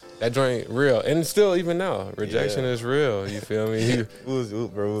That joint real, and still even now, rejection is real. You feel me? It was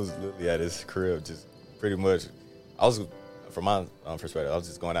literally at his crib, just pretty much. I was, from my perspective, I was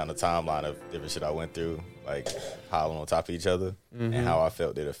just going down the timeline of different shit I went through, like piling on top of each other, and how I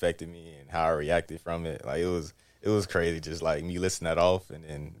felt it affected me, and how I reacted from it. Like it was crazy, just like me listing that off, and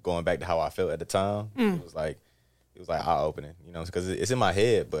then going back to how I felt at the time. It was like eye opening, you know, because it's in my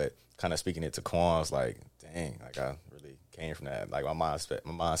head, but kind of speaking it to Quan, I was like, dang, like I really came from that. Like my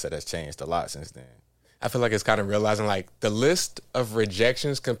mindset has changed a lot since then. I feel like it's kind of realizing like the list of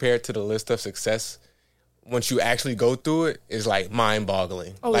rejections compared to the list of success, once you actually go through it, is like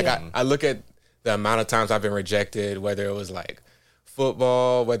mind-boggling. I look at the amount of times I've been rejected, whether it was like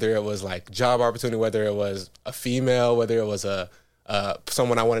football, whether it was like job opportunity, whether it was a female, whether it was a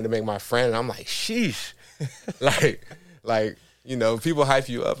someone I wanted to make my friend, and I'm like, sheesh. like, you know, people hype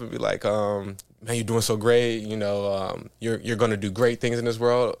you up and be like, man, you're doing so great. You know, you're going to do great things in this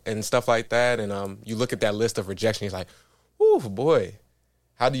world and stuff like that. And you look at that list of rejection, you're like, ooh, boy,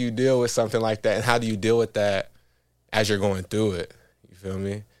 how do you deal with something like that? And how do you deal with that as you're going through it? You feel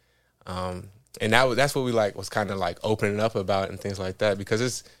me? And that's what we like was kind of like opening up about and things like that,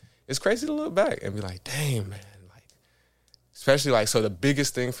 because it's crazy to look back and be like, dang, man. Like, especially like, so the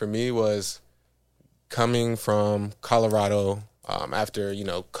biggest thing for me was coming from Colorado after, you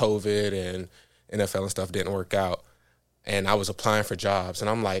know, COVID and NFL and stuff didn't work out. And I was applying for jobs. And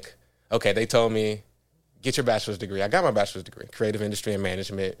I'm like, okay, they told me, get your bachelor's degree. I got my bachelor's degree, creative industry and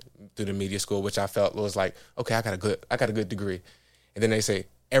management through the media school, which I felt was like, okay, I got a good degree. And then they say,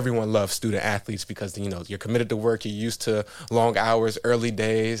 everyone loves student athletes because, you know, you're committed to work, you're used to long hours, early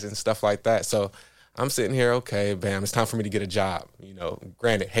days and stuff like that. So I'm sitting here, okay, bam, it's time for me to get a job. You know,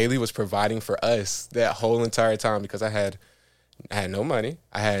 granted, Haley was providing for us that whole entire time because I had no money.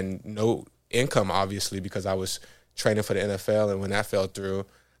 I had no income, obviously, because I was training for the NFL. And when that fell through,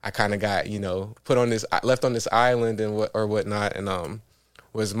 I kind of got, you know, left on this island and whatnot, and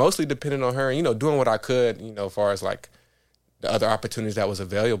was mostly dependent on her and, you know, doing what I could, you know, as far as like the other opportunities that was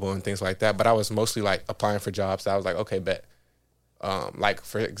available and things like that. But I was mostly like applying for jobs. I was like, okay, bet. Like,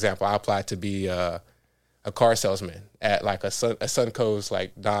 for example, I applied to be a car salesman at like a Suncoast,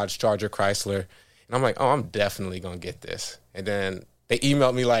 like Dodge, Charger, Chrysler. And I'm like, oh, I'm definitely going to get this. And then they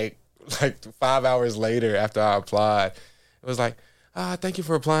emailed me like 5 hours later after I applied. It was like, thank you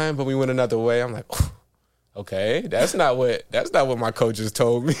for applying, but we went another way. I'm like, okay, that's not what my coaches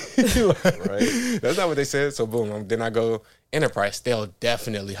told me. Like, right. That's not what they said. So boom, then I go Enterprise. They'll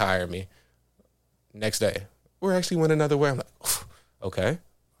definitely hire me. Next day, we're actually went another way. I'm like, okay,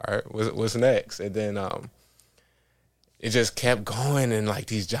 all right, what's next? And then it just kept going, and like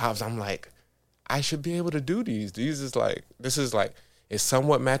these jobs, I'm like, I should be able to do these. This is like it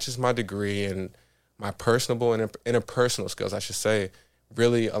somewhat matches my degree and my personable and interpersonal skills, I should say,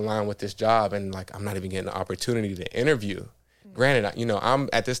 really align with this job. And like, I'm not even getting the opportunity to interview. Granted, you know, I'm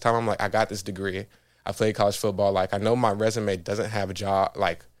at this time, I'm like, I got this degree. I played college football. Like, I know my resume doesn't have a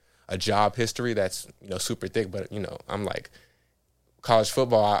job history that's, you know, super thick, but, you know, I'm like, college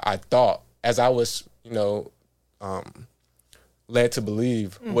football, I thought, as I was, you know, led to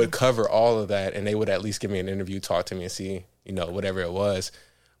believe, would cover all of that, and they would at least give me an interview, talk to me, and see, you know, whatever it was.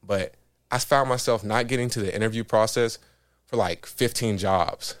 But I found myself not getting to the interview process for like 15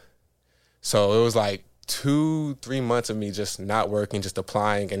 jobs. So it was like 2-3 months of me just not working, just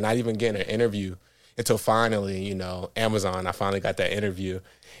applying, and not even getting an interview until finally, you know, Amazon, I finally got that interview,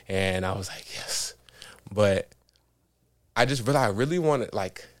 and I was like, yes. But I just realized I really wanted,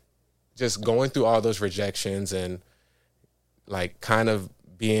 like, just going through all those rejections and like kind of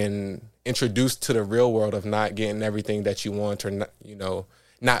being introduced to the real world of not getting everything that you want, or not, you know,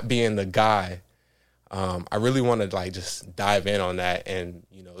 not being the guy. I really want to like just dive in on that and,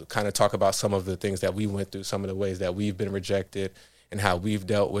 you know, kind of talk about some of the things that we went through, some of the ways that we've been rejected and how we've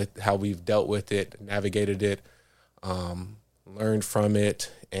dealt with it, navigated it, learned from it,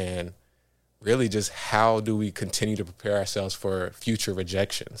 and really just how do we continue to prepare ourselves for future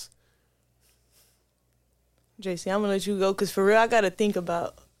rejections. JC, I'm going to let you go, because for real, I got to think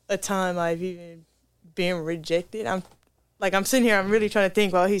about a time I've even been rejected. I'm sitting here, I'm really trying to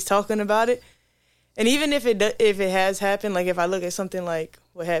think while he's talking about it. And even if it has happened, like if I look at something like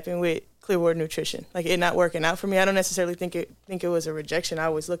what happened with Clearwater Nutrition, like it not working out for me, I don't necessarily think it was a rejection. I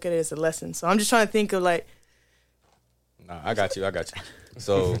always look at it as a lesson. So I'm just trying to think of like. No, I got you.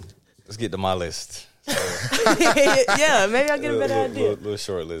 So let's get to my list. So, yeah, maybe I'll get a better idea. Little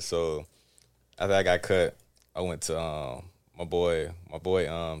short list. So after I got cut, I went to my boy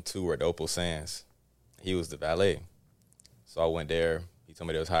tour at Opal Sands. He was the valet. So I went there. He told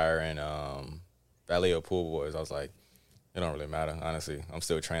me they was hiring valet or pool boys. I was like, it don't really matter, honestly. I'm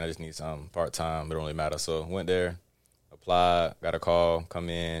still trained. I just need some part-time. It don't really matter. So went there, applied, got a call, come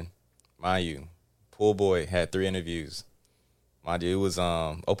in. Mind you, pool boy had 3 interviews. Mind you, it was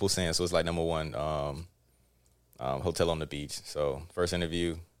Opal Sand, so it's like number 1 hotel on the beach. So first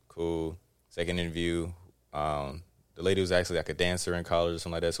interview, cool. Second interview, the lady was actually like a dancer in college or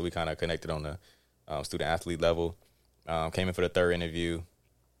something like that, so we kind of connected on the student-athlete level. Came in for the third interview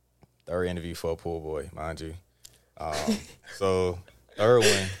for a pool boy, mind you. So third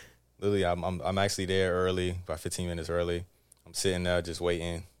one, literally, I'm actually there early, about 15 minutes early. I'm sitting there just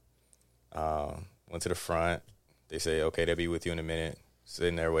waiting. Went to the front. They say, okay, they'll be with you in a minute.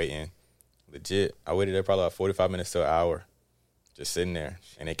 Sitting there waiting. Legit, I waited there probably about 45 minutes to an hour, just sitting there.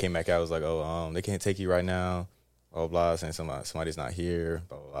 And they came back out. I was like, oh, they can't take you right now. Blah, blah, saying somebody's not here.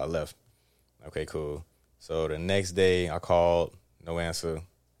 Blah, blah, blah. I left. Okay, cool. So the next day I called, no answer.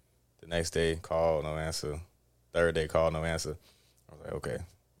 The next day, called, no answer. Third day, called, no answer. I was like, okay,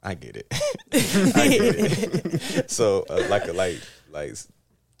 I get it. I get it. So like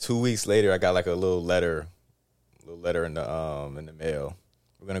 2 weeks later, I got like a little letter in the mail.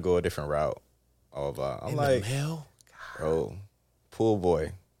 We're gonna go a different route. I'm like, the mail? Bro, pool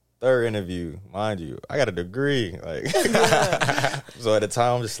boy, third interview, mind you, I got a degree. Like, so at the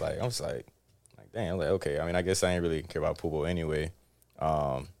time, I'm just like, damn, like, okay. I mean, I guess I ain't really care about pool boy anyway.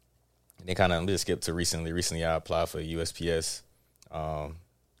 And then kind of just skip to recently. Recently, I applied for USPS.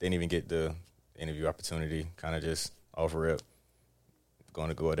 Didn't even get the interview opportunity. Kind of just off rip, going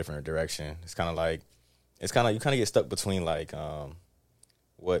to go a different direction. It's kind of you kind of get stuck between like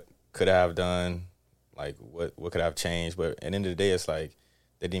what could I have done, like what could I have changed. But at the end of the day, it's like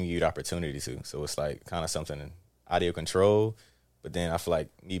they didn't give you the opportunity to. So it's like kind of something out of your control. But then I feel like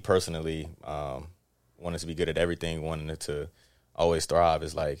me personally, wanting to be good at everything, wanting to always thrive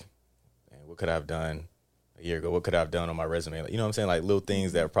is like, man, what could I have done a year ago? What could I have done on my resume? Like, you know what I'm saying? Like little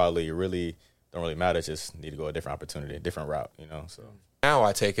things that probably really don't really matter. Just need to go a different opportunity, a different route, you know? So now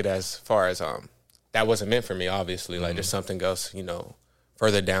I take it as far as that wasn't meant for me, obviously. Like there's something else,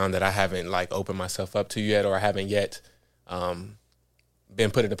 further down that I haven't like opened myself up to yet, or I haven't yet been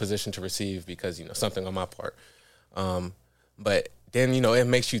put in a position to receive because, something on my part. But then, it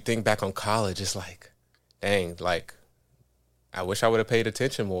makes you think back on college. It's like, dang, like, I wish I would have paid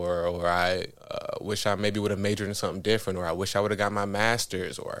attention more, or I wish I maybe would have majored in something different, or I wish I would have got my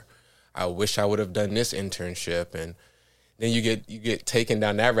master's, or I wish I would have done this internship. And then you get taken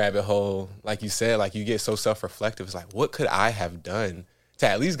down that rabbit hole, like you said, like you get so self-reflective. It's like, what could I have done to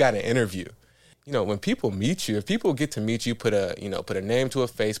at least got an interview? When people meet you, if people get to meet you, put a name to a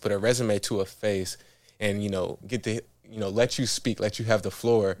face, put a resume to a face, and, get to, let you speak, let you have the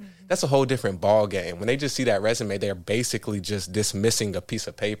floor, that's a whole different ball game. When they just see that resume, they're basically just dismissing a piece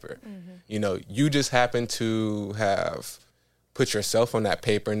of paper. You just happen to have put yourself on that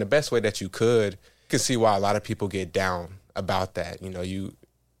paper in the best way that you could. You can see why a lot of people get down about that. You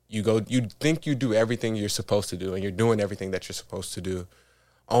think you do everything you're supposed to do, and you're doing everything that you're supposed to do,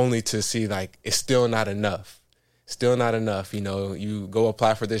 only to see like it's still not enough. Still not enough. You go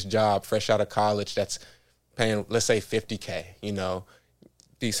apply for this job fresh out of college that's paying, let's say, $50K,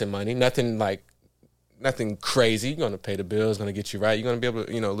 decent money. Nothing crazy. You're going to pay the bills, going to get you right. You're going to be able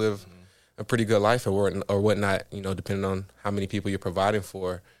to, live a pretty good life or whatnot, depending on how many people you're providing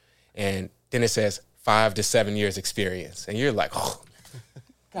for. And then it says 5 to 7 years experience. And you're like, oh,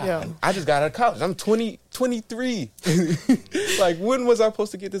 God, yeah. I just got out of college. I'm 23. Like, when was I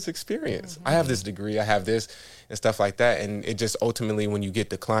supposed to get this experience? I have this degree. I have this and stuff like that. And it just ultimately, when you get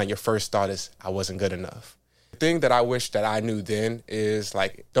declined, your first thought is, I wasn't good enough. The thing that I wish that I knew then is,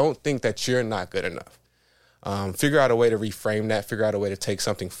 like, don't think that you're not good enough. Figure out a way to reframe that. Figure out a way to take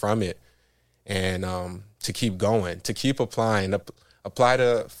something from it and to keep going, to keep applying. Apply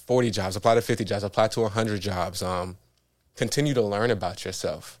to 40 jobs, apply to 50 jobs, apply to 100 jobs. Continue to learn about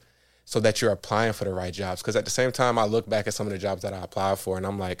yourself so that you're applying for the right jobs. Because at the same time, I look back at some of the jobs that I applied for, and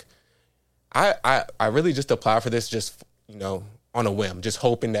I'm like, I really just applied for this just, on a whim, just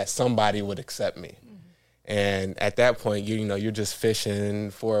hoping that somebody would accept me. And at that point, you're just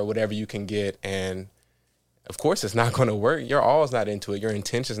fishing for whatever you can get. And of course, it's not going to work. Your all's not into it. Your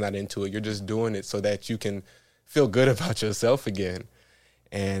intention's not into it. You're just doing it so that you can feel good about yourself again.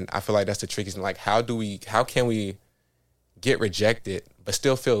 And I feel like that's the trickiest thing. Like, how can we get rejected but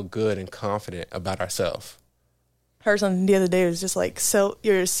still feel good and confident about ourselves? Heard something the other day. It was just like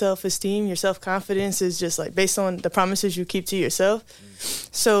your self-esteem, your self-confidence is just like based on the promises you keep to yourself.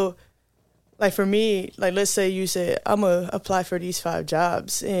 So like for me, like let's say you said, I'm going to apply for these 5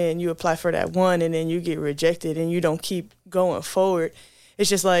 jobs, and you apply for that one and then you get rejected and you don't keep going forward. It's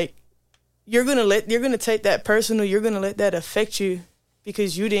just like you're gonna take that personal. You're gonna let that affect you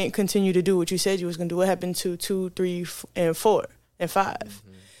because you didn't continue to do what you said you was gonna do. What happened to 2, 3, and 4 and 5?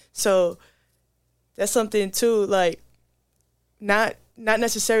 Mm-hmm. So that's something too, like not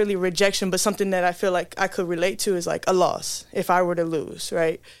necessarily rejection, but something that I feel like I could relate to is like a loss. If I were to lose,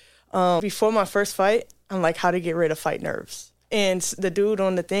 right? Before my first fight, I'm like, how to get rid of fight nerves. And the dude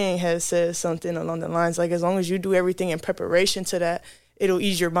on the thing has said something along the lines like, as long as you do everything in preparation to that, it'll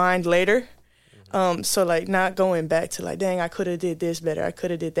ease your mind later. So like not going back to like, dang, I could have did this better, I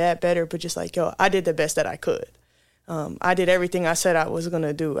could have did that better, but just like, yo, I did the best that I could. I did everything I said I was going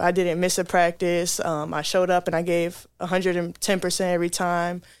to do. I didn't miss a practice. I showed up and I gave 110% every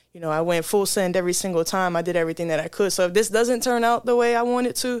time. You know, I went full send every single time. I did everything that I could. So if this doesn't turn out the way I want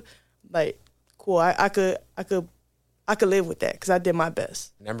it to, like, cool, I could live with that because I did my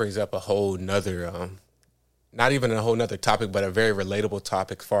best. And that brings up a whole nother, not even a whole nother topic, but a very relatable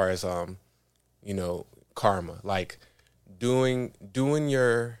topic as far as, you know, karma. Like doing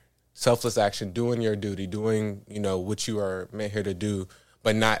your selfless action, doing your duty, doing, you know, what you are meant here to do,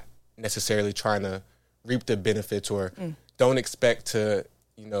 but not necessarily trying to reap the benefits or don't expect to,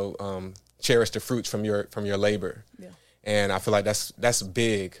 you know, cherish the fruits from your labor. Yeah. And I feel like that's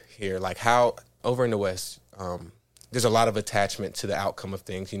big here. Like how over in the West, there's a lot of attachment to the outcome of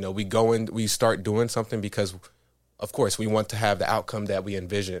things. You know, we start doing something because, of course, we want to have the outcome that we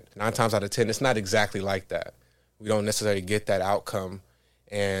envision. 9 times out of 10, it's not exactly like that. We don't necessarily get that outcome,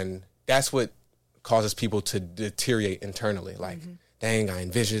 and that's what causes people to deteriorate internally. Like, dang, I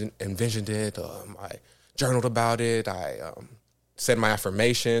envisioned it. I journaled about it. I said my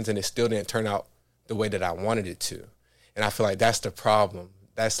affirmations, and it still didn't turn out the way that I wanted it to. And I feel like that's the problem.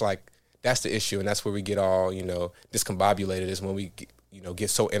 That's the issue, and that's where we get all, you know, discombobulated is when we, get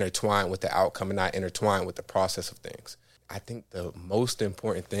so intertwined with the outcome and not intertwined with the process of things. I think the most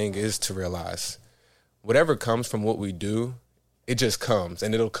important thing is to realize whatever comes from what we do, it just comes,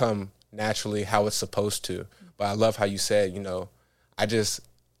 and it'll come naturally how it's supposed to. But I love how you said,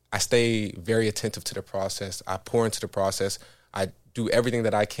 I stay very attentive to the process. I pour into the process. I do everything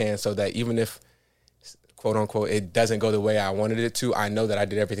that I can so that even if, quote unquote, it doesn't go the way I wanted it to, I know that I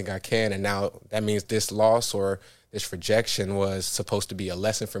did everything I can. And now that means this loss or this rejection was supposed to be a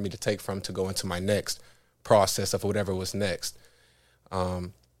lesson for me to take from to go into my next process of whatever was next.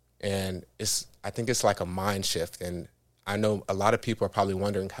 And I think it's like a mind shift. And I know a lot of people are probably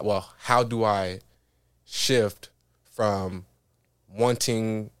wondering, well, how do I shift from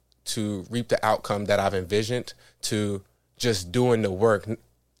wanting to reap the outcome that I've envisioned to just doing the work,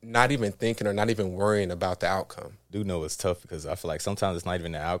 not even thinking or not even worrying about the outcome? Do know it's tough because I feel like sometimes it's not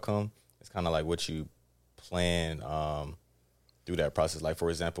even the outcome. It's kind of like what you plan through that process. Like, for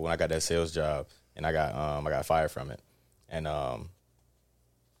example, when I got that sales job and I got fired from it, and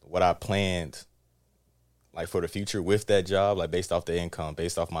what I planned, like for the future with that job, like based off the income,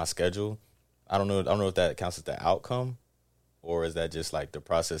 based off my schedule, I don't know if that counts as the outcome, or is that just like the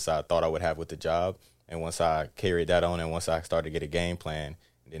process I thought I would have with the job. And once I carried that on, and once I started to get a game plan,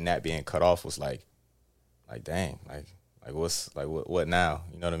 then that being cut off was like dang, what now?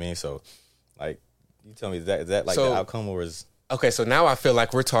 You know what I mean? So, like, you tell me, is that like the outcome, or is? Okay, so now I feel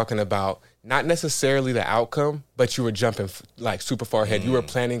like we're talking about not necessarily the outcome, but you were jumping like super far ahead. You were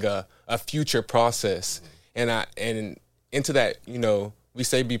planning a future process, and into that, we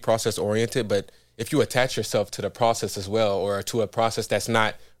say be process oriented, but if you attach yourself to the process as well, or to a process that's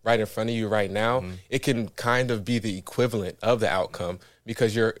not right in front of you right now, it can kind of be the equivalent of the outcome,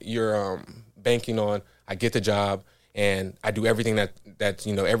 because you're banking on, I get the job and I do everything that's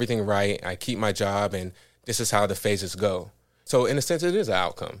everything right. I keep my job, and this is how the phases go. So in a sense, it is an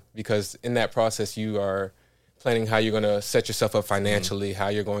outcome, because in that process, you are planning how you're going to set yourself up financially, how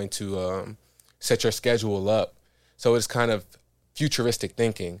you're going to set your schedule up. So it's kind of futuristic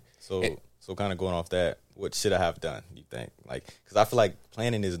thinking. So kind of going off that, what should I have done, you think? Like, because I feel like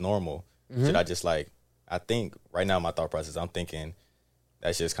planning is normal. Should I just I think right now my thought process, I'm thinking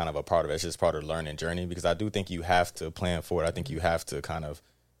that's just kind of a part of it. It's just part of the learning journey, because I do think you have to plan for it. I think you have to kind of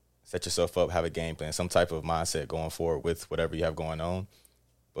set yourself up, have a game plan, some type of mindset going forward with whatever you have going on.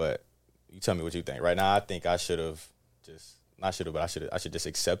 But you tell me what you think. Right now, I think I should just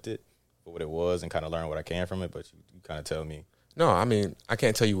accept it for what it was and kind of learn what I can from it. But you kind of tell me. No, I mean, I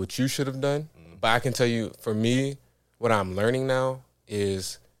can't tell you what you should have done, but I can tell you, for me, what I'm learning now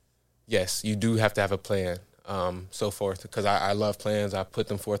is, yes, you do have to have a plan, so forth, because I love plans. I put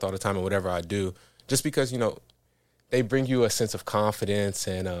them forth all the time in whatever I do, just because, they bring you a sense of confidence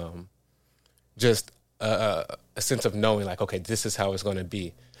and just a sense of knowing, like, okay, this is how it's going to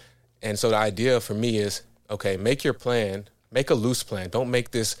be. And so the idea for me is, okay, make your plan, make a loose plan. Don't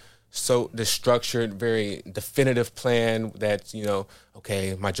make this the structured, very definitive plan that, you know,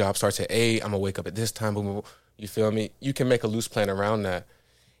 okay, my job starts at 8, I'm gonna wake up at this time, boom, boom, boom. You feel me? You can make a loose plan around that.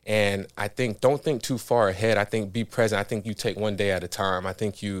 And I think don't think too far ahead. I think be present. I think you take one day at a time. I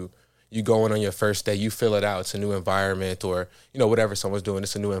think you go in on your first day, you fill it out. It's a new environment, or, you know, whatever someone's doing,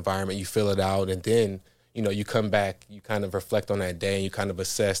 it's a new environment. You fill it out, and then, you know, you come back, you kind of reflect on that day, and you kind of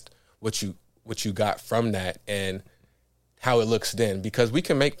assess what you got from that and how it looks then. Because we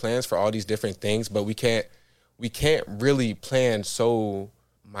can make plans for all these different things, but we can't really plan so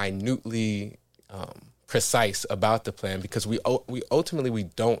minutely precise about the plan, because we ultimately we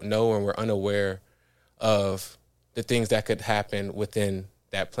don't know, and we're unaware of the things that could happen within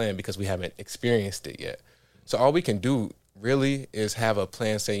that plan because we haven't experienced it yet. So all we can do really is have a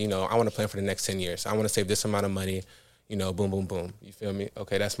plan, say, you know, I want to plan for the next 10 years. I want to save this amount of money, you know, boom, boom, boom. You feel me?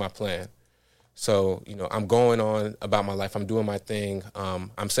 Okay, that's my plan. So, you know, I'm going on about my life. I'm doing my thing.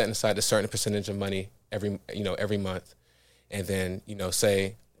 I'm setting aside a certain percentage of money every month. And then, you know,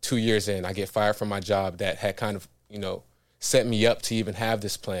 say 2 years in, I get fired from my job that had kind of, you know, set me up to even have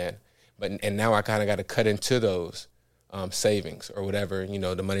this plan. And now I kind of got to cut into those savings or whatever, you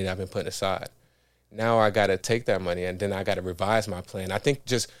know, the money that I've been putting aside. Now I got to take that money, and then I got to revise my plan. I think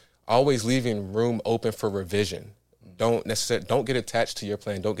just always leaving room open for revision. Don't get attached to your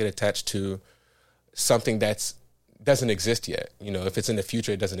plan. Don't get attached to something doesn't exist yet. You know, if it's in the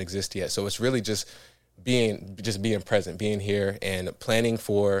future, it doesn't exist yet. So it's really just being present, being here, and planning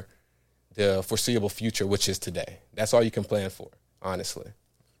for the foreseeable future, which is today. That's all you can plan for, honestly.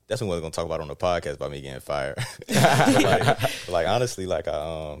 That's what we're going to talk about on the podcast about me getting fired. like honestly, like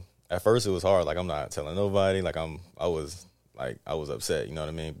at first it was hard. Like, I'm not telling nobody. Like, I was upset, you know what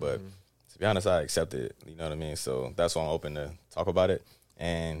I mean? But to be honest, I accepted it, you know what I mean? So that's why I'm open to talk about it.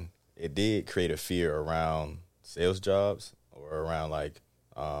 And it did create a fear around sales jobs or around like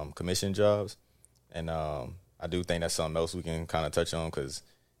commission jobs. And I do think that's something else we can kind of touch on, because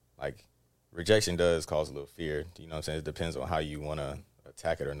like rejection does cause a little fear. You know what I'm saying? It depends on how you want to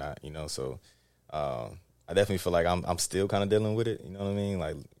attack it or not, you know? So I definitely feel like I'm still kind of dealing with it, you know what I mean?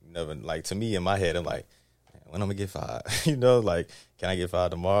 Like, never, like, to me in my head, I'm like, when I'm gonna get fired? You know, like, can I get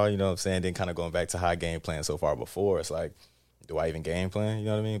fired tomorrow? You know what I'm saying? Then kind of going back to how I game plan so far before, it's like, do I even game plan? You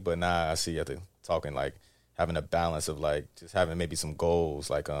know what I mean? But now I see after talking, like, having a balance of like just having maybe some goals,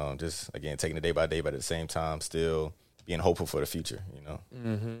 like just again taking it day by day, but at the same time still being hopeful for the future, you know.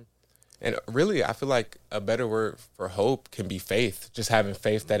 Mm-hmm. And really, I feel like a better word for hope can be faith. Just having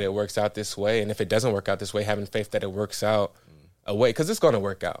faith that it works out this way, and if it doesn't work out this way, having faith that it works out a way, because it's going to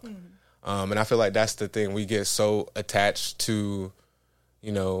work out. And I feel like that's the thing. We get so attached to,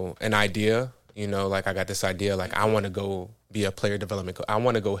 you know, an idea. You know, like, I got this idea, like, I want to go be a player development coach. I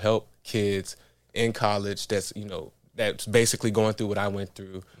want to go help kids in college that's basically going through what I went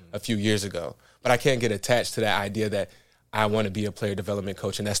through a few years ago. But I can't get attached to that idea that I want to be a player development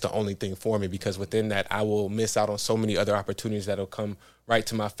coach and that's the only thing for me, because within that I will miss out on so many other opportunities that'll come right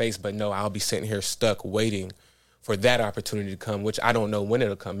to my face. But no, I'll be sitting here stuck waiting for that opportunity to come, which I don't know when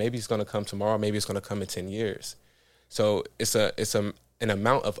it'll come. Maybe it's going to come tomorrow. Maybe it's going to come in 10 years. So it's an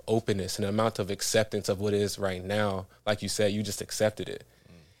amount of openness, an amount of acceptance of what is right now. Like you said, you just accepted it.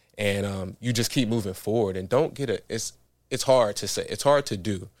 And you just keep moving forward, and don't get it's hard to say. It's hard to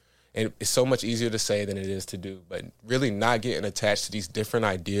do. And it's so much easier to say than it is to do. But really not getting attached to these different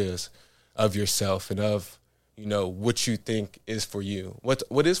ideas of yourself and of, you know, what you think is for you.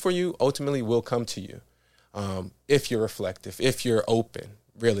 What is for you ultimately will come to you. If you're reflective, if you're open,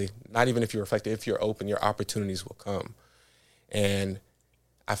 really, not even if you're reflective, if you're open, your opportunities will come. And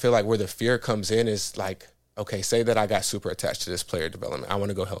I feel like where the fear comes in is like, okay, say that I got super attached to this player development. I want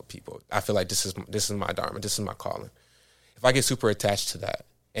to go help people. I feel like this is my dharma. This is my calling. If I get super attached to that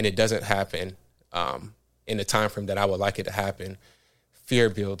and it doesn't happen in the time frame that I would like it to happen, fear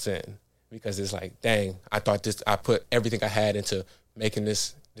builds in, because it's like, dang, I put everything I had into making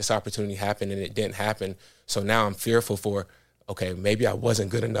this opportunity happen, and it didn't happen. So now I'm fearful for, okay, maybe I wasn't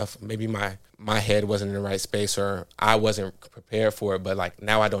good enough. Maybe my head wasn't in the right space, or I wasn't prepared for it. But like,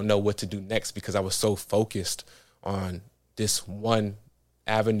 now I don't know what to do next, because I was so focused on this one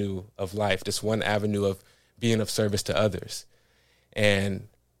avenue of life, this one avenue of being of service to others. And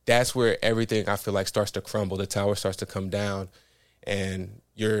that's where everything, I feel like, starts to crumble. The tower starts to come down, and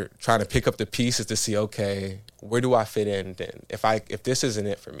you're trying to pick up the pieces to see, okay, where do I fit in then? If this isn't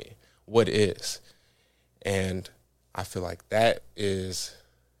it for me, what is? And I feel like that's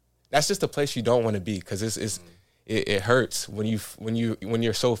just a place you don't want to be, because it hurts when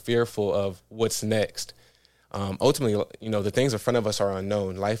you're so fearful of what's next. Ultimately, you know, the things in front of us are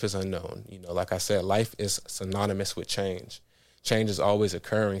unknown. Life is unknown. You know, like I said, life is synonymous with change. change is always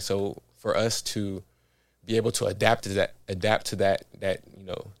occurring. So for us to be able to adapt to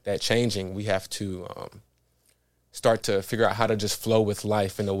that changing, we have to start to figure out how to just flow with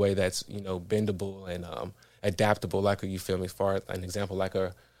life in a way that's, bendable and adaptable. Like, you feel me? As far as an example, like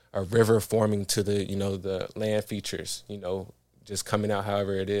a river forming to the land features, just coming out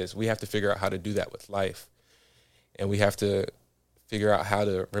however it is. We have to figure out how to do that with life. And we have to figure out how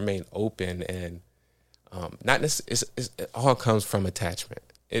to remain open and not necessarily, it all comes from attachment.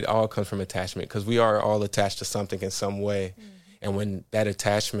 It all comes from attachment because we are all attached to something in some way. Mm-hmm. And when that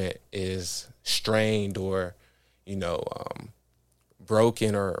attachment is strained or,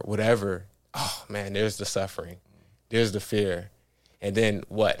 broken or whatever, oh man, there's the suffering. There's the fear. And then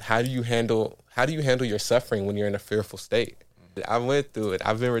what? How do you handle your suffering when you're in a fearful state? I went through it.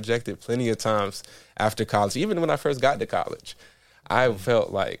 I've been rejected plenty of times after college. Even when I first got to college, I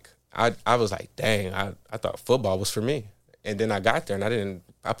felt like I was like, dang, I thought football was for me. And then I got there and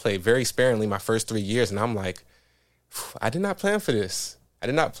I played very sparingly my first 3 years. And I'm like, I did not plan for this. I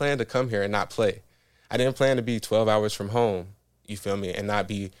did not plan to come here and not play. I didn't plan to be 12 hours from home, you feel me, and not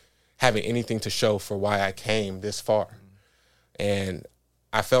be having anything to show for why I came this far. And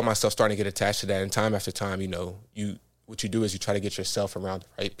I felt myself starting to get attached to that. And time after time, what you do is you try to get yourself around the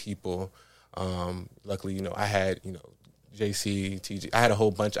right people. Luckily, I had, JC, TG. I had a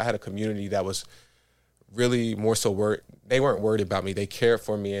whole bunch. I had a community that was really more so they weren't worried about me. They cared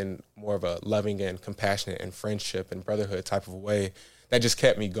for me in more of a loving and compassionate and friendship and brotherhood type of way that just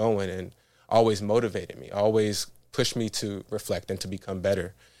kept me going and always motivated me, always pushed me to reflect and to become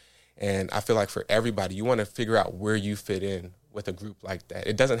better. And I feel like for everybody, you want to figure out where you fit in with a group like that.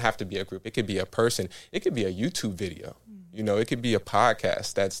 It doesn't have to be a group. It could be a person. It could be a YouTube video. It could be a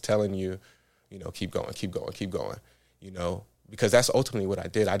podcast that's telling you, keep going, keep going, keep going, because that's ultimately what I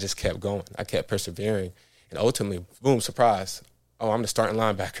did. I just kept going. I kept persevering. And ultimately, boom, surprise. Oh, I'm the starting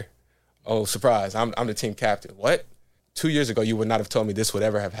linebacker. Oh, surprise, I'm the team captain. What? 2 years ago, you would not have told me this would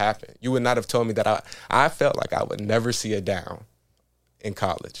ever have happened. You would not have told me that I felt like I would never see a down in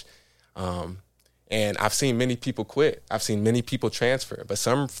college. And I've seen many people quit. I've seen many people transfer. But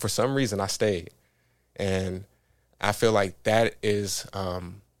for some reason, I stayed. And I feel like that is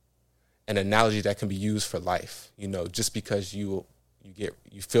an analogy that can be used for life. Just because you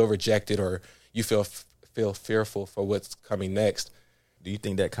feel rejected or you feel fearful for what's coming next. Do you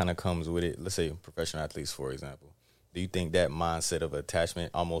think that kind of comes with it? Let's say professional athletes, for example. Do you think that mindset of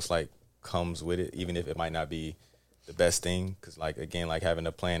attachment almost like comes with it, even if it might not be the best thing? Because like having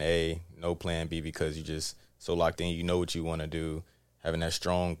a plan A, no plan B, because you just so locked in, you know what you want to do, having that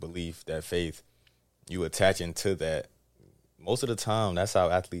strong belief, that faith, you attaching to that. Most of the time, that's how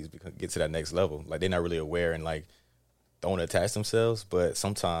athletes get to that next level. Like, they're not really aware and like don't attach themselves, but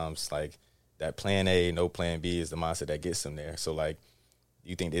sometimes like that plan A, no plan B is the mindset that gets them there. So like,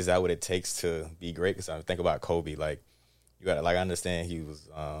 you think, is that what it takes to be great? Because I think about Kobe, like, you got to, like, I understand he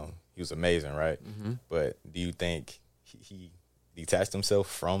was amazing, right? Mm-hmm. But do you think he detached himself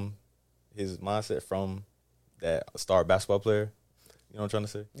from his mindset, from that star basketball player? You know what I'm trying to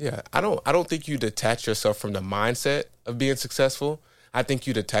say? Yeah, I don't think you detach yourself from the mindset of being successful. I think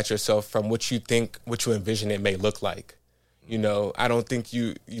you detach yourself from what you envision it may look like. I don't think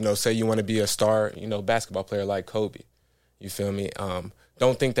you say you want to be a star, basketball player like Kobe. You feel me?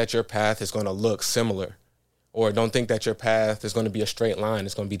 Don't think that your path is going to look similar, or don't think that your path is going to be a straight line.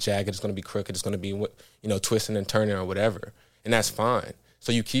 It's going to be jagged. It's going to be crooked. It's going to be, twisting and turning or whatever. And that's fine.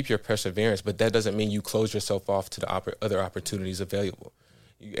 So you keep your perseverance, but that doesn't mean you close yourself off to the other opportunities available.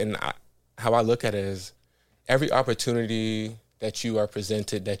 How I look at it is every opportunity that you are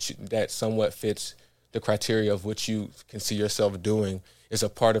presented that somewhat fits the criteria of what you can see yourself doing is a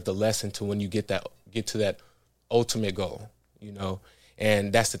part of the lesson to when you get to that ultimate goal,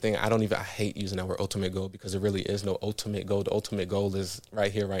 And that's the thing. I hate using that word ultimate goal because there really is no ultimate goal. The ultimate goal is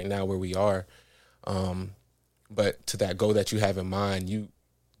right here, right now, where we are. But to that goal that you have in mind, you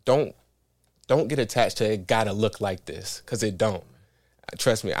don't get attached to it gotta look like this, because it don't.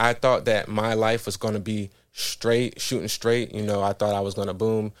 Trust me, I thought that my life was going to be shooting straight. I thought I was going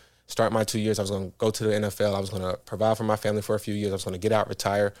to start my 2 years. I was going to go to the NFL. I was going to provide for my family for a few years. I was going to get out,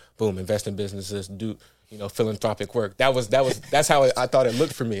 retire, boom, invest in businesses, do philanthropic work. That's how I thought it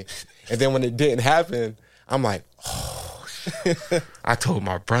looked for me. And then when it didn't happen, I'm like, oh, I told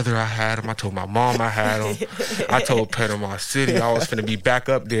my brother I had him. I told my mom I had him. I told Panama City I was finna be back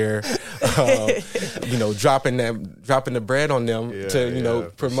up there, dropping the bread on them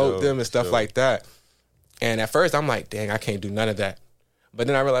to promote them and stuff like that. And at first I'm like, dang, I can't do none of that. But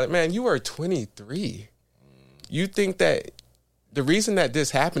then I realized, man, you are 23. You think that the reason that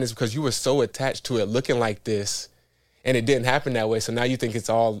this happened is because you were so attached to it looking like this, And it didn't happen that way. So now you think it's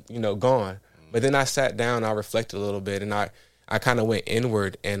all, gone. But then I sat down, I reflected a little bit, and I kind of went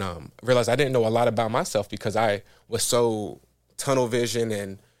inward and realized I didn't know a lot about myself because I was so tunnel vision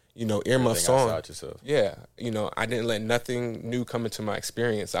and, earmuffs on. Yeah. I didn't let nothing new come into my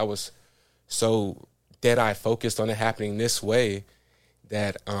experience. I was so dead-eye focused on it happening this way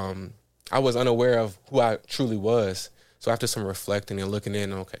that I was unaware of who I truly was. So after some reflecting and looking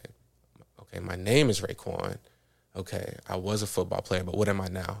in, okay, my name is Raekwon. Okay, I was a football player, but what am I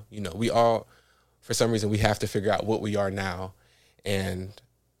now? We all, for some reason, we have to figure out what we are now and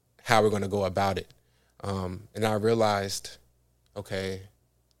how we're going to go about it. And I realized, okay,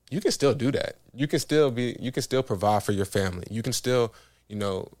 you can still do that. You can still provide for your family. You can still,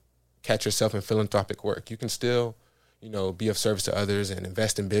 catch yourself in philanthropic work. You can still, be of service to others and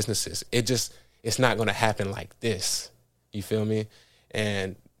invest in businesses. It's not going to happen like this. You feel me?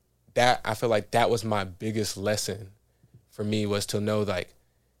 And that, I feel like that was my biggest lesson for me, was to know, like,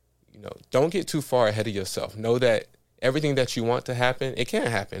 don't get too far ahead of yourself. Know that everything that you want to happen, it can't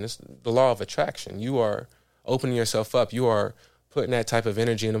happen. It's the law of attraction. You are opening yourself up. You are putting that type of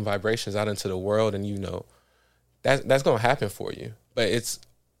energy and vibrations out into the world, and that's going to happen for you. But it's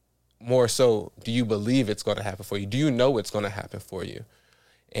more so, do you believe it's going to happen for you? Do you know it's going to happen for you?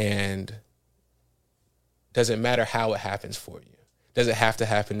 And does it matter how it happens for you? Does it have to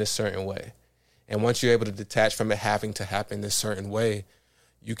happen this certain way? And once you're able to detach from it having to happen this certain way,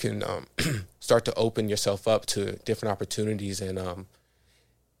 you can start to open yourself up to different opportunities, and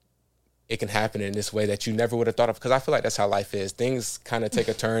it can happen in this way that you never would have thought of. Because I feel like that's how life is. Things kind of take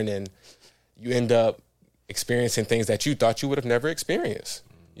a turn, and you end up experiencing things that you thought you would have never experienced.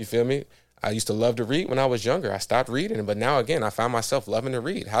 You feel me? I used to love to read when I was younger. I stopped reading, but now again, I found myself loving to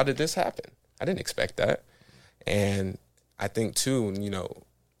read. How did this happen? I didn't expect that. And I think too,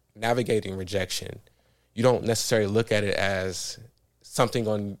 navigating rejection, you don't necessarily look at it as something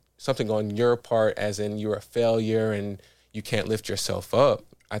on your part, as in you're a failure and you can't lift yourself up.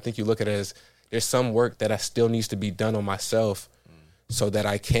 I think you look at it as there's some work that I still needs to be done on myself so that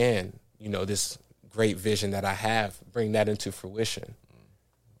I can, this great vision that I have, bring that into fruition.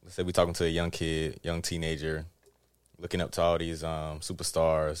 Let's say we're talking to a young kid, young teenager, looking up to all these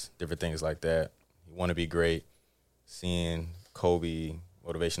superstars, different things like that. You want to be great, seeing Kobe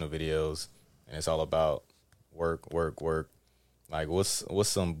motivational videos, and it's all about work. Like, what's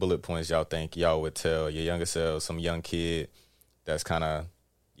some bullet points y'all think y'all would tell your younger self, some young kid that's kind of,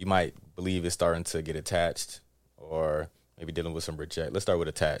 you might believe is starting to get attached or maybe dealing with some reject. Let's start with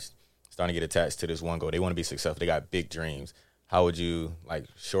attached. Starting to get attached to this one goal. They want to be successful. They got big dreams. How would you, like,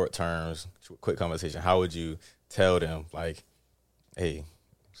 short terms, quick conversation, how would you tell them, like, hey,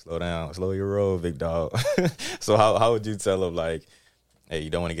 slow down, slow your roll, big dog? So how would you tell them, like, hey, you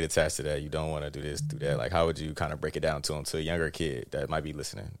don't want to get attached to that. You don't want to do this, do that. Like, how would you kind of break it down to them, to a younger kid that might be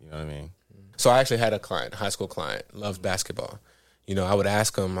listening? You know what I mean? So I actually had a client, high school client, loved basketball. I would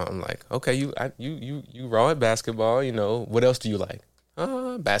ask him, I'm like, okay, you raw at basketball. What else do you like?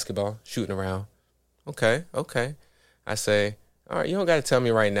 Basketball, shooting around. Okay. I say, all right, you don't got to tell me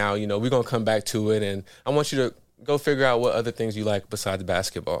right now. We're going to come back to it, and I want you to go figure out what other things you like besides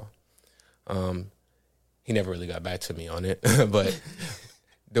basketball. He never really got back to me on it, but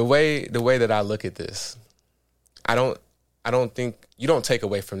the way that I look at this, I don't think, you don't take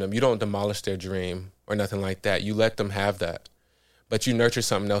away from them. You don't demolish their dream or nothing like that. You let them have that, but you nurture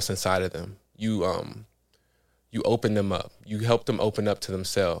something else inside of them. You open them up. You help them open up to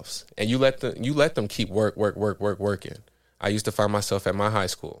themselves, and you let them keep working. I used to find myself at my high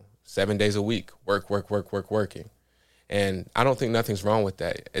school 7 days a week, working, and I don't think nothing's wrong with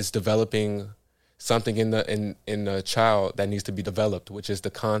that. It's developing something in the child that needs to be developed, which is the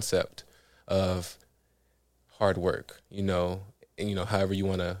concept of hard work. However you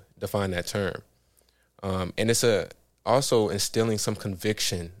want to define that term, and it's also instilling some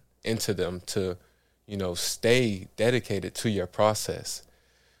conviction into them to, stay dedicated to your process.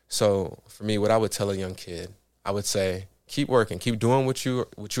 So for me, what I would tell a young kid, I would say, keep working, keep doing what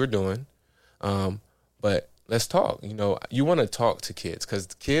you're doing, but let's talk. You want to talk to kids because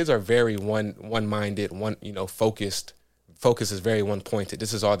kids are very one-minded, focused. Focus is very one-pointed.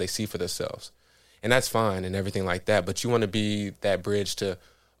 This is all they see for themselves, and that's fine and everything like that. But you want to be that bridge to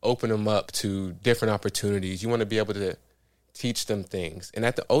open them up to different opportunities. You want to be able to teach them things.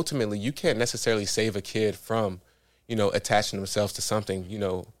 And ultimately, you can't necessarily save a kid from, attaching themselves to something.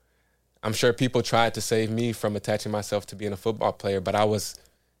 I'm sure people tried to save me from attaching myself to being a football player, but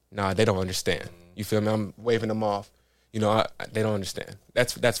they don't understand. You feel me? I'm waving them off. They don't understand.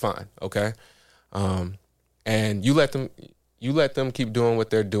 That's fine, okay? And you let them you let them keep doing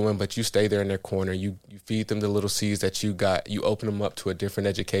what they're doing, but you stay there in their corner. You feed them the little seeds that you got. You open them up to a different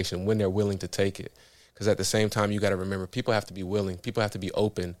education when they're willing to take it. Because at the same time, you got to remember, people have to be willing. People have to be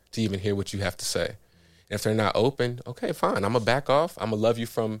open to even hear what you have to say. And if they're not open, okay, fine. I'm going to back off. I'm going to love you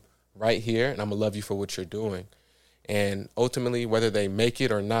from right here, and I'm going to love you for what you're doing. And ultimately, whether they make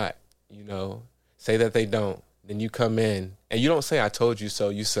it or not, you know, say that they don't. Then you come in, and you don't say, I told you so.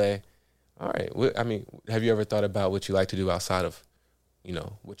 You say, all right, I mean, have you ever thought about what you like to do outside of, you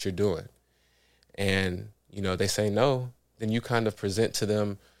know, what you're doing? And, you know, they say no, then you kind of present to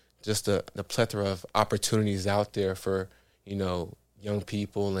them just the plethora of opportunities out there for, you know, young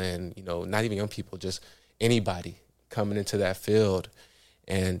people and, you know, not even young people, just anybody coming into that field.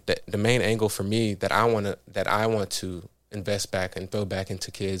 And the main angle for me that I want to invest back and throw back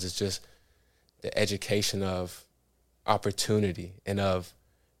into kids is just the education of opportunity and of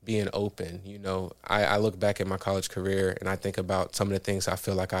being open. You know, I look back at my college career and I think about some of the things I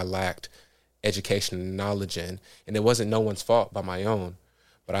feel like I lacked education and knowledge in. And it wasn't no one's fault but my own.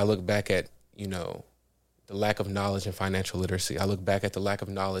 But I look back at, you know, the lack of knowledge in financial literacy. I look back at the lack of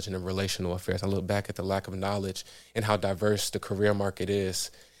knowledge in relational affairs. I look back at the lack of knowledge in how diverse the career market is.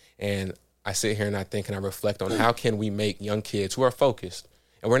 And I sit here and I think and I reflect on how can we make young kids who are focused,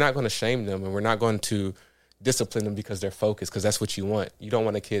 and we're not going to shame them and we're not going to discipline them because they're focused, because that's what you want. You don't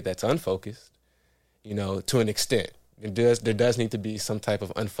want a kid that's unfocused, you know, to an extent. There does need to be some type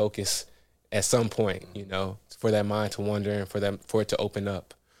of unfocus at some point, you know, for that mind to wander and for it to open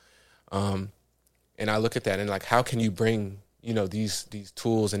up. And I look at that and like, how can you bring, you know, these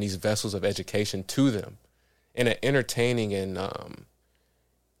tools and these vessels of education to them in an entertaining and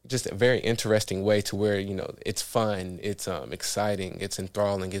just a very interesting way to where, you know, it's fun, it's exciting, it's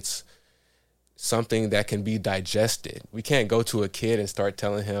enthralling, it's something that can be digested. We can't go to a kid and start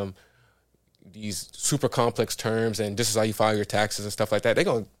telling him these super complex terms and this is how you file your taxes and stuff like that. They're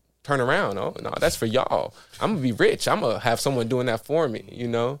going to turn around. Oh, no, that's for y'all. I'm going to be rich. I'm going to have someone doing that for me, you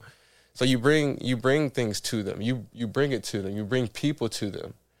know? So you bring things to them. You bring it to them. You bring people to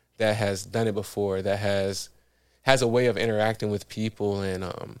them that has done it before, that has a way of interacting with people and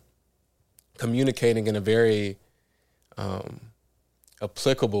communicating in a very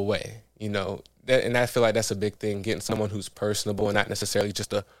applicable way, you know. And I feel like that's a big thing, getting someone who's personable and not necessarily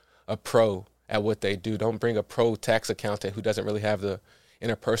just a pro at what they do. Don't bring a pro tax accountant who doesn't really have the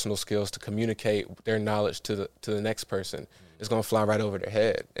interpersonal skills to communicate their knowledge to the next person. It's going to fly right over their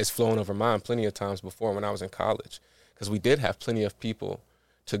head. It's flown over mine plenty of times before when I was in college, because we did have plenty of people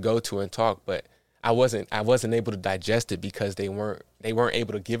to go to and talk, but I wasn't able to digest it because they weren't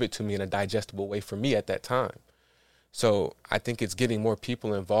able to give it to me in a digestible way for me at that time. So I think it's getting more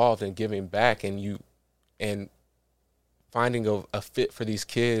people involved and giving back and finding a fit for these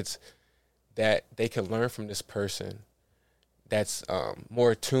kids that they can learn from this person that's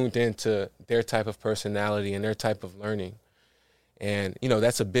more tuned into their type of personality and their type of learning. And, you know,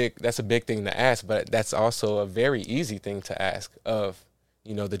 that's a big thing to ask, but that's also a very easy thing to ask of,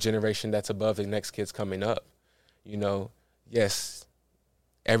 you know, the generation that's above the next kids coming up. You know, yes,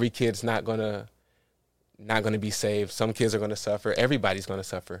 every kid's not gonna be saved. Some kids are gonna suffer. Everybody's gonna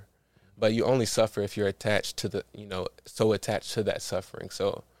suffer. But you only suffer if you're attached to so attached to that suffering.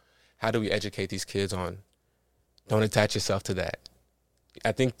 So how do we educate these kids on don't attach yourself to that?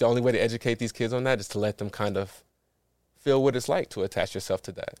 I think the only way to educate these kids on that is to let them kind of feel what it's like to attach yourself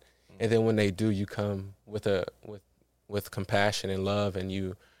to that. And then when they do, you come with compassion and love, and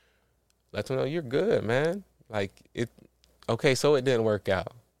you let them know you're good, man. Like okay, so it didn't work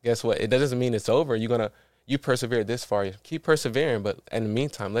out. Guess what? It doesn't mean it's over. You persevered this far. Keep persevering, but in the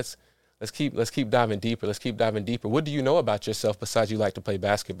meantime, let's keep diving deeper. Let's keep diving deeper. What do you know about yourself besides you like to play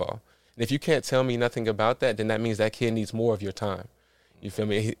basketball? And if you can't tell me nothing about that, then that means that kid needs more of your time. You feel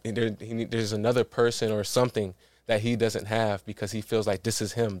me? There's another person or something that he doesn't have because he feels like this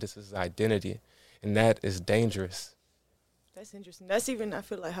is him, this is his identity, and that is dangerous. That's interesting. That's even, I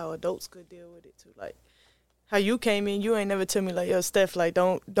feel like, how adults could deal with it too. Like how you came in, you ain't never tell me like, yo, Steph, like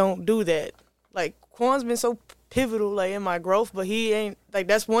don't do that. Like Quan's been so pivotal like in my growth, but he ain't like,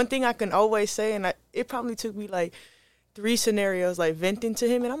 that's one thing I can always say, and it probably took me like 3 scenarios like venting to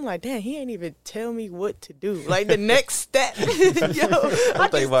him, and I'm like, damn, he ain't even tell me what to do. Like the next step. Yo, I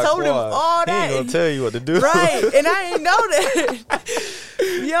just told him all that. He ain't gonna tell you what to do. Right, and I ain't know that.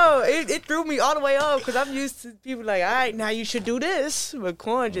 Yo, it threw me all the way off because I'm used to people like, all right, now you should do this. But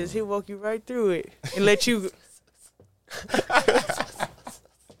Quan he'll walk you right through it and let you.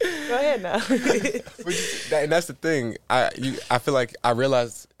 Go ahead now. And that's the thing. I feel like I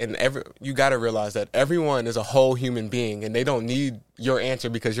realize, you got to realize that everyone is a whole human being, and they don't need your answer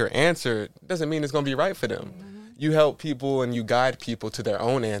because your answer doesn't mean it's going to be right for them. Mm-hmm. you help people and you guide people to their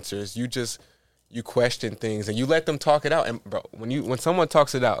own answers. You question things and you let them talk it out. And bro, when someone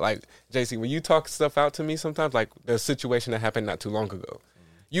talks it out, like JC, when you talk stuff out to me sometimes, like the situation that happened not too long ago,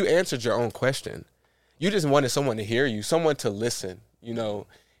 you answered your own question. You just wanted someone to hear you, someone to listen, you know,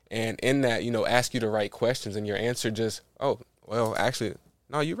 and in that, you know, ask you the right questions, and your answer just, oh, well, actually,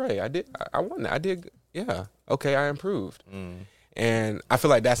 no, you're right. I won that. I did. Yeah. Okay. I improved. And I feel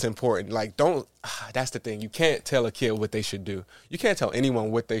like that's important. Like, that's the thing. You can't tell a kid what they should do. You can't tell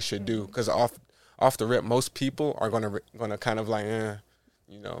anyone what they should do, because off the rip, most people are gonna kind of like,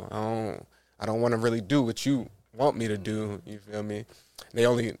 you know, I don't want to really do what you want me to do. You feel me? They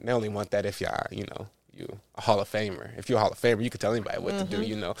only want that if you a Hall of Famer. If you're a Hall of Famer, you can tell anybody what to do,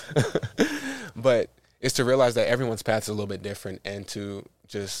 you know. But it's to realize that everyone's path is a little bit different, and to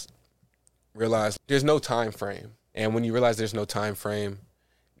just realize there's no time frame. And when you realize there's no time frame,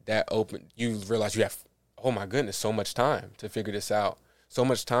 you realize you have, oh my goodness, so much time to figure this out, so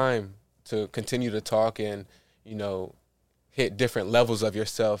much time to continue to talk and, you know, hit different levels of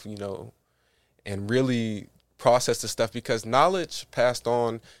yourself, you know, and really process the stuff. Because knowledge passed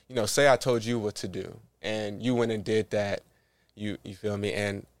on, you know, say I told you what to do and you went and did that, you feel me?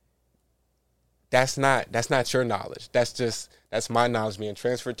 And that's not your knowledge. That's my knowledge being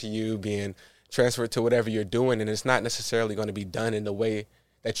transferred to you, being transferred to whatever you're doing. And it's not necessarily going to be done in the way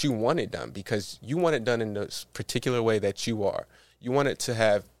that you want it done, because you want it done in this particular way that you are. You want it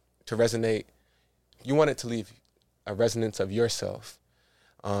to resonate. You want it to leave a resonance of yourself.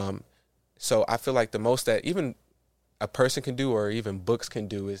 So I feel like the most that even a person can do, or even books can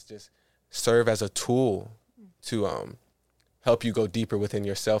do, is just serve as a tool to help you go deeper within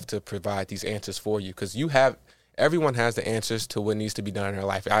yourself, to provide these answers for you. Because everyone has the answers to what needs to be done in their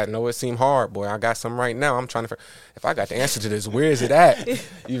life. I know it seemed hard, boy. I got some right now. I'm trying to, if I got the answer to this, where is it at?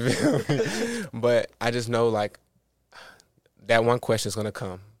 You feel me? But I just know, like, that one question is going to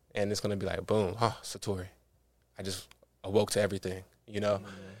come. And it's going to be like, boom, Satori, I just awoke to everything, you know?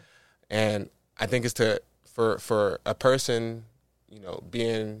 And I think it's for a person, you know,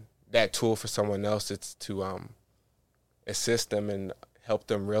 being that tool for someone else, it's to assist them and help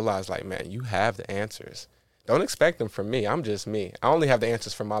them realize, like, man, you have the answers. Don't expect them from me. I'm just me. I only have the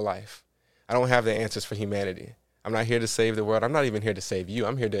answers for my life. I don't have the answers for humanity. I'm not here to save the world. I'm not even here to save you.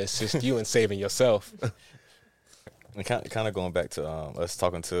 I'm here to assist you in saving yourself. And kind of going back to us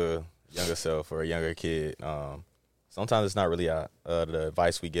talking to a younger self or a younger kid, sometimes it's not really the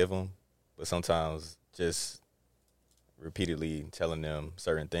advice we give them, but sometimes just repeatedly telling them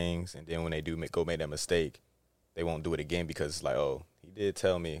certain things, and then when they do make that mistake, they won't do it again, because it's like, oh, he did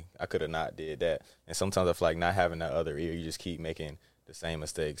tell me I could have not did that. And sometimes I feel like not having that other ear, you just keep making the same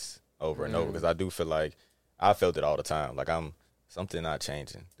mistakes over and over, because I do feel like I felt it all the time. Like, something not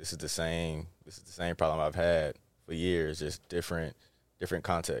changing. This is the same problem I've had for years, just different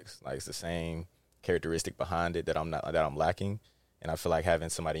context. Like, it's the same characteristic behind it that I'm lacking. And I feel like having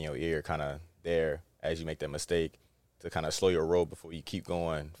somebody in your ear kind of there as you make that mistake to kind of slow your roll before you keep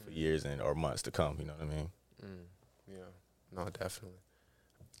going for years or months to come. You know what I mean? Yeah. No, definitely.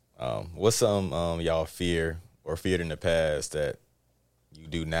 What's some y'all feared in the past that you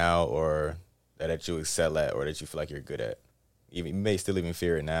do now, or that you excel at, or that you feel like you're good at? You may still even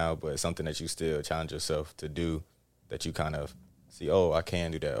fear it now, but it's something that you still challenge yourself to do, that you kind of see, oh, I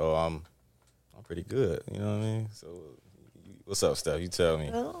can do that. Oh, I'm pretty good. You know what I mean? So, what's up, Steph? You tell me.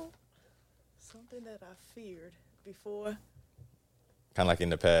 Well, something that I feared before. Kind of like in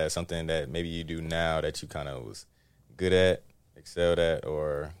the past, something that maybe you do now that you kind of was good at, excelled at,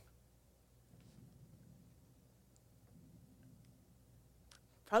 or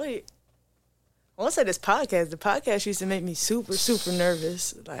probably, I want to say this podcast. The podcast used to make me super, super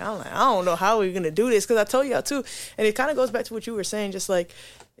nervous. Like, I'm like, I don't know how we're going to do this, because I told y'all too. And it kind of goes back to what you were saying, just like,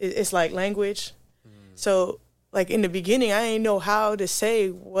 it's like language. So, like, in the beginning, I didn't know how to say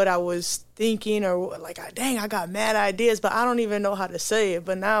what I was thinking, or like, dang, I got mad ideas, but I don't even know how to say it.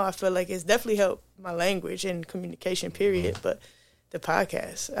 But now I feel like it's definitely helped my language and communication, period. But the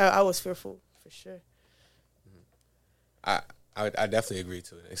podcast, I was fearful for sure. I definitely agree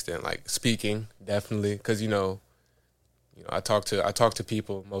to an extent. Like, speaking, definitely, because you know, I talk to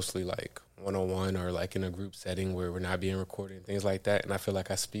people mostly like one-on-one, or like in a group setting where we're not being recorded and things like that, and I feel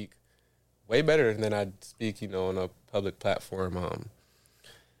like I speak way better than I speak, on a public platform.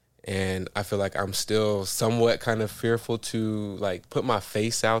 And I feel like I'm still somewhat kind of fearful to like put my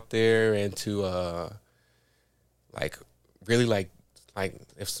face out there and to like really like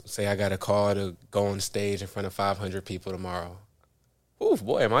if say I got a call to go on stage in front of 500 people tomorrow. Ooh,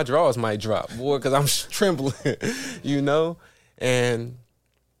 boy, my drawers might drop, boy, because I'm trembling, And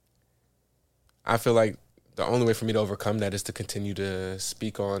I feel like the only way for me to overcome that is to continue to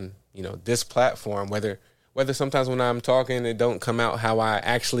speak on, you know, this platform, whether sometimes when I'm talking, it don't come out how I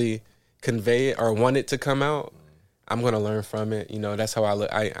actually convey it or want it to come out. I'm going to learn from it. You know, that's how I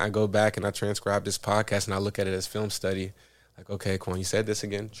look. I go back and I transcribe this podcast and I look at it as film study. Like, okay, Quan, you said this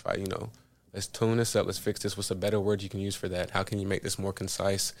again. Try, you know, let's tune this up. Let's fix this. What's a better word you can use for that? How can you make this more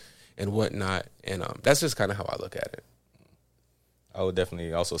concise and whatnot? And that's just kind of how I look at it. I would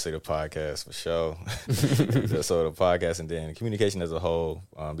definitely also say the podcast for sure. So the podcast and then communication as a whole,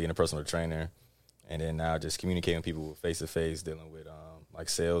 being a personal trainer, and then now just communicating with people face to face, dealing with like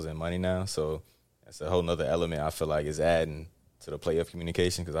sales and money now. So that's a whole nother element I feel like is adding to the play of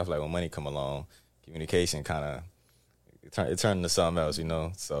communication, because I feel like when money come along, communication kind of it turned into something else, you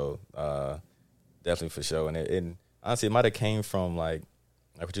know. So definitely for sure. And honestly, it might have came from like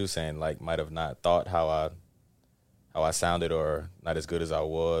what you were saying, like might have not thought how I sounded or not as good as I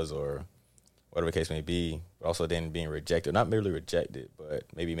was or whatever the case may be, but also then being rejected, not merely rejected, but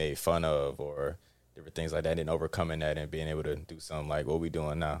maybe made fun of or different things like that, and overcoming that and being able to do something like what we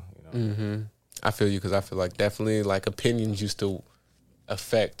doing now, you know. Mm-hmm. I feel you, because I feel like definitely like opinions used to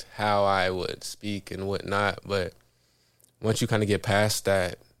affect how I would speak and whatnot, but once you kind of get past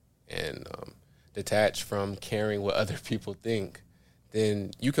that and detach from caring what other people think,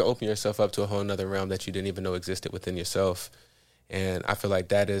 then you can open yourself up to a whole nother realm that you didn't even know existed within yourself. And I feel like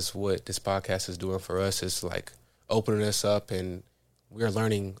that is what this podcast is doing for us, is like opening us up, and we're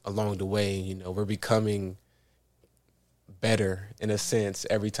learning along the way. You know, we're becoming better in a sense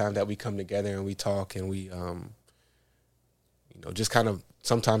every time that we come together and we talk and we, you know, just kind of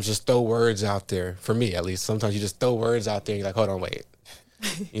sometimes just throw words out there. For me, at least, sometimes you just throw words out there and you're like, hold on, wait.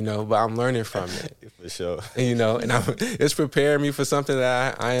 You know, but I'm learning from it. For sure. And, you know, and it's preparing me for something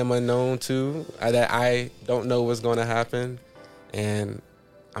that I am unknown to, that I don't know what's going to happen. And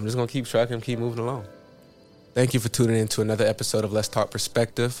I'm just going to keep trucking, keep moving along. Thank you for tuning in to another episode of Let's Talk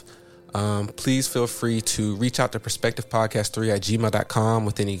Perspective. Please feel free to reach out to perspectivepodcast3@gmail.com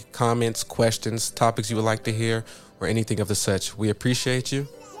with any comments, questions, topics you would like to hear, or anything of the such. We appreciate you.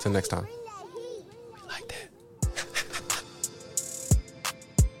 Till next time. We like that.